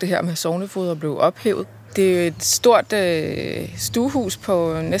 hvor alt det her med sognefogeder blev ophævet. Det er et stort stuehus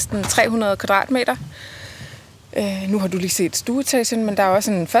på næsten 300 kvadratmeter. Nu har du lige set stueetagen, men der er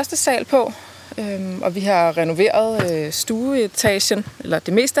også en første sal på, og vi har renoveret stueetagen, eller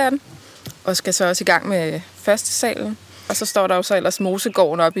det meste af den, og skal så også i gang med første salen. Og så står der jo så ellers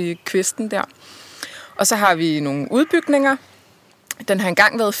Mosegården oppe i kvisten der. Og så har vi nogle udbygninger. Den har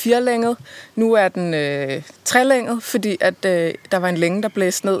engang været 4-længet. Nu er den 3-længet, fordi at der var en længe, der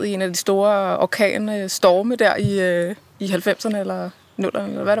blæste ned i en af de store orkanstorme der i 90'erne eller 0'erne,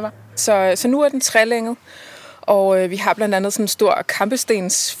 eller hvad det var. Så nu er den 3-længet. Og vi har blandt andet sådan en stor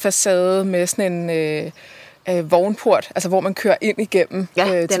kampestensfacade med sådan en vognport, altså hvor man kører ind igennem.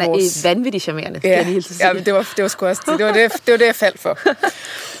 Ja, den er vanvittigt charmerende. Ja, det var sgu også det var det, jeg faldt for.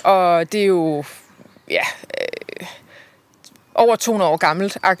 Og det er jo over 200 år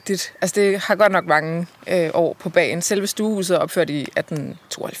gammelt-agtigt. Altså det har godt nok mange år på bagen. Selve stuehuset er opført i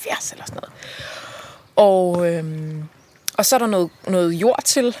 1872 eller sådan noget. Og så er der noget jord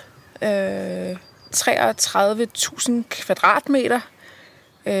til. 33.000 kvadratmeter.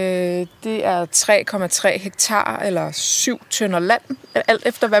 Det er 3,3 hektar eller 7 tønder land, alt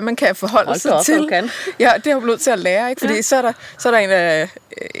efter hvad man kan forholde sig til. Ja, det er jo nødt til at lære, ikke? Fordi så er der en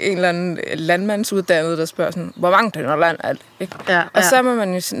eller anden landmandsuddannet, der spørger sådan, hvor mange tønder land er det? Ikke? Ja. Og så må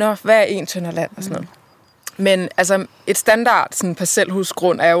man jo sige, hvad er 1 tønder land og sådan noget. Men altså et standard sådan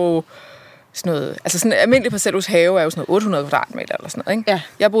parcelhusgrund er jo sådan noget, altså sådan en almindelig parcelhushave er jo sådan noget 800 kvadratmeter eller sådan noget, ikke? Ja.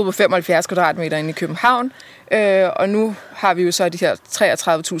 Jeg boede på 75 kvadratmeter inde i København, og nu har vi jo så de her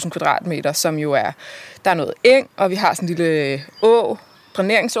 33.000 kvadratmeter, som jo er, der er noget eng, og vi har sådan en lille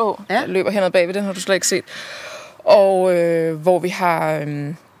dræneringså, der løber hernede bagved, den har du slet ikke set. Og hvor vi har,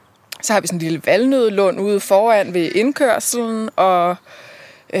 så har vi sådan en lille valnødlund ude foran ved indkørselen, og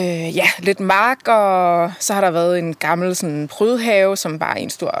lidt mark, og så har der været en gammel sådan prydhave, som bare er en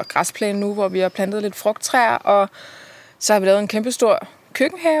stor græsplæne nu, hvor vi har plantet lidt frugttræer, og så har vi lavet en kæmpe stor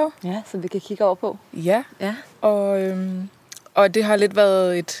køkkenhave. Ja, som vi kan kigge over på. Ja. Og det har lidt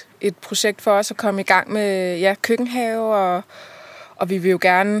været et projekt for os at komme i gang med køkkenhave, og vi vil jo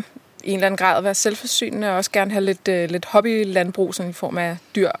gerne i en eller anden grad være selvforsynende, og også gerne have lidt hobbylandbrug, sådan i form af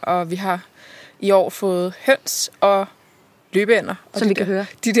dyr, og vi har i år fået høns og løbeænder. Som vi kan høre.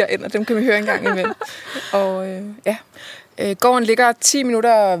 De der ænder, dem kan vi høre en gang imellem. Og gården ligger 10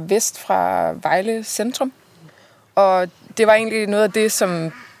 minutter vest fra Vejle centrum. Og det var egentlig noget af det,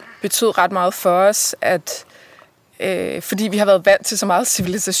 som betød ret meget for os, at fordi vi har været vant til så meget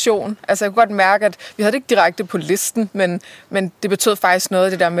civilisation. Altså jeg kunne godt mærke, at vi havde det ikke direkte på listen, men det betød faktisk noget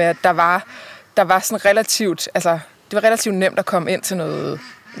af det der med, at der var sådan relativt, altså det var relativt nemt at komme ind til noget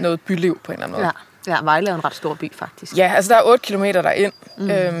byliv på en eller anden måde. Ja, Vejle er en ret stor by, faktisk. Ja, altså der er 8 kilometer derind.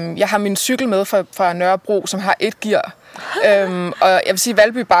 Jeg har min cykel med fra Nørrebro, som har 1 gear. Og jeg vil sige, at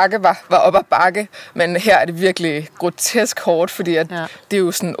Valby Bakke var op ad bakke, men her er det virkelig grotesk hårdt, fordi at det er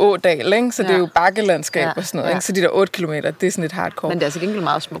jo sådan ådal, ikke? Så det er jo bakkelandskab og sådan noget, ikke? Så de der 8 kilometer, det er sådan lidt hardcore. Men det er altså gengæld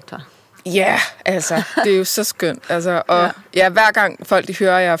meget smukt her. Ja, altså, det er jo så skønt. Altså, og hver gang folk de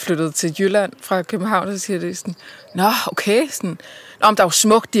hører, at jeg er flyttet til Jylland fra København, så siger de sådan, nå, okay, sådan, nå, men der er jo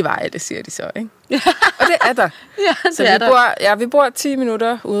smukt i Vejle, siger de så, ikke? Og det er der. Så vi bor 10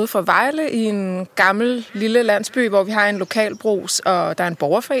 minutter ude fra Vejle i en gammel lille landsby, hvor vi har en lokal brus, og der er en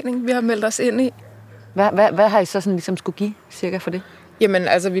borgerforening, vi har meldt os ind i. Hvad har I så sådan ligesom skulle give cirka for det? Jamen,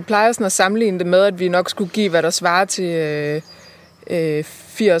 altså, vi plejer sådan at sammenligne det med, at vi nok skulle give, hvad der svarer til 80-100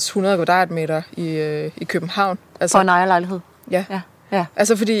 kvadratmeter i København. Altså, for en ejerlejlighed? Ja.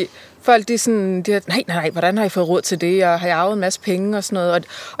 Altså, fordi folk, de sådan, nej, hvordan har I fået råd til det, og har I arvet en masse penge og sådan noget?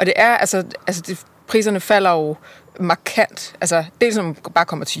 Og det er, altså priserne falder jo markant. Altså, det som bare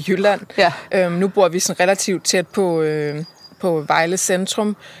kommer til Jylland. Ja. Nu bor vi sådan relativt tæt på Vejle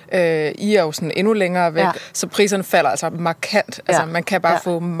centrum. I er jo sådan endnu længere væk, så priserne falder altså markant. Altså, man kan bare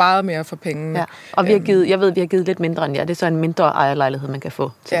få meget mere for pengene. Ja. Og vi har givet lidt mindre end jer. Det er så en mindre ejerlejlighed, man kan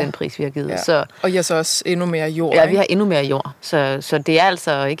få til den pris, vi har givet. Ja. Så, og I har så også endnu mere jord, ja, vi har endnu mere jord. Så det er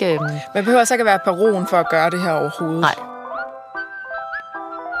altså ikke... Man behøver altså ikke at være baron for at gøre det her overhovedet. Nej.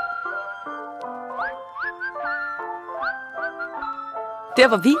 Der,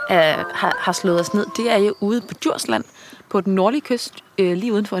 hvor vi har slået os ned, det er jo ude på Djursland, på den nordlige kyst,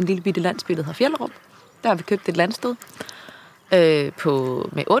 lige uden for en lille bitte landsby, der hedder Fjellerup. Der har vi købt et landsted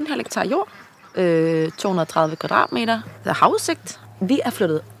med 8,5 hektar jord, 230 kvadratmeter, der er havudsigt. Vi er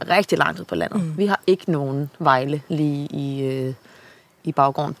flyttet rigtig langt ud på landet. Vi har ikke nogen Vejle lige i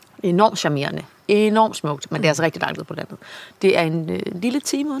baggrunden. Enormt charmerende, enormt smukt, men det er altså rigtig langt ud på landet. Det er en lille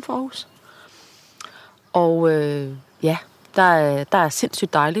time uden for Aarhus. Og der er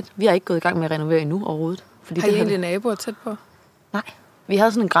sindssygt dejligt. Vi har ikke gået i gang med at renovere endnu overhovedet. Har I egentlig naboer tæt på? Nej. Vi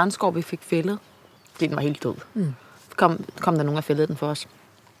havde sådan en granskov, vi fik fældet. Fordi den var helt død. Kom der nogen og fældede den for os.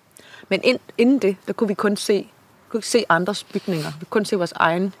 Men inden det, der kunne vi kun se andres bygninger. Vi kunne kun se vores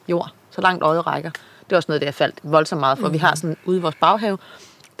egen jord, så langt øjet rækker. Det er også noget, der faldt voldsomt meget for. Vi har sådan ude i vores baghave,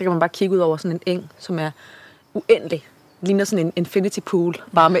 der kan man bare kigge ud over sådan en eng, som er uendelig. Ligner sådan en infinity pool,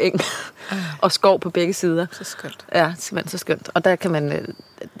 bare med eng og skov på begge sider. Så skønt. Ja, simpelthen så skønt. Og der kan man,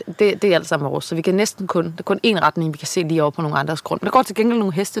 det er alt sammen vores, så vi kan næsten der er kun én retning, vi kan se lige over på nogle andres grund. Der går til gengæld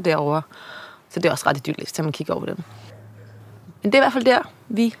nogle heste derovre, så det er også ret idyllisk, til man kigger over dem. Men det er i hvert fald der,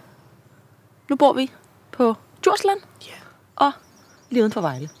 nu bor vi på Djursland, og lige uden for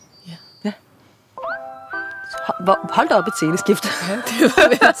Vejle. Ja. Hold da op et teleskift. Ja, det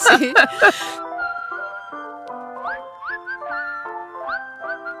vil jeg sige.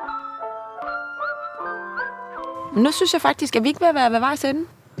 Men nu synes jeg faktisk, at vi ikke vil være ved vejs ende.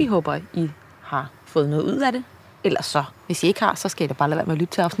 Vi håber, I har fået noget ud af det. Ellers så, hvis I ikke har, så skal I da bare lade være med at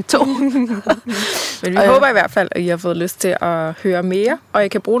lytte til afsnit 2. Men vi håber i hvert fald, at I har fået lyst til at høre mere, og I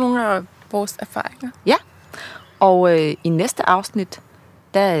kan bruge nogle af vores erfaringer. Ja, og i næste afsnit,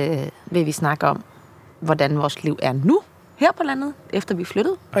 der vil vi snakke om, hvordan vores liv er nu her på landet, efter vi er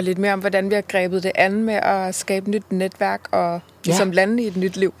flyttet. Og lidt mere om, hvordan vi har grebet det an med at skabe et nyt netværk og ligesom lande i et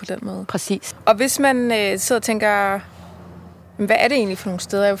nyt liv på den måde. Præcis. Og hvis man sidder og tænker, hvad er det egentlig for nogle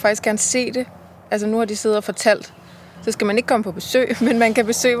steder? Jeg vil faktisk gerne se det. Altså nu har de siddet og fortalt, så skal man ikke komme på besøg, men man kan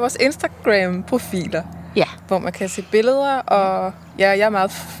besøge vores Instagram-profiler. Ja. Hvor man kan se billeder, og jeg er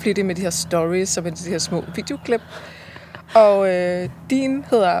meget flittig med de her stories og med de her små videoklip. Og din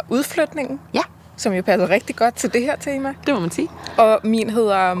hedder Udflytningen. Ja. Som jo passer rigtig godt til det her tema. Det må man sige. Og min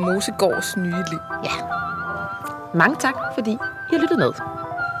hedder Mosegårds nye liv. Ja. Mange tak, fordi I har lyttet med.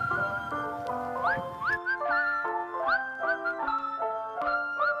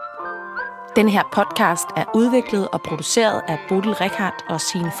 Denne her podcast er udviklet og produceret af Bodil Richardt og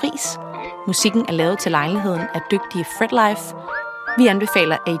Signe Friis. Musikken er lavet til lejligheden af dygtige Fredlife. Vi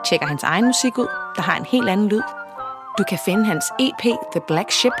anbefaler, at I tjekker hans egen musik ud, der har en helt anden lyd. Du kan finde hans EP The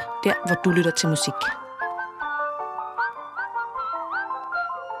Black Ship, der hvor du lytter til musik.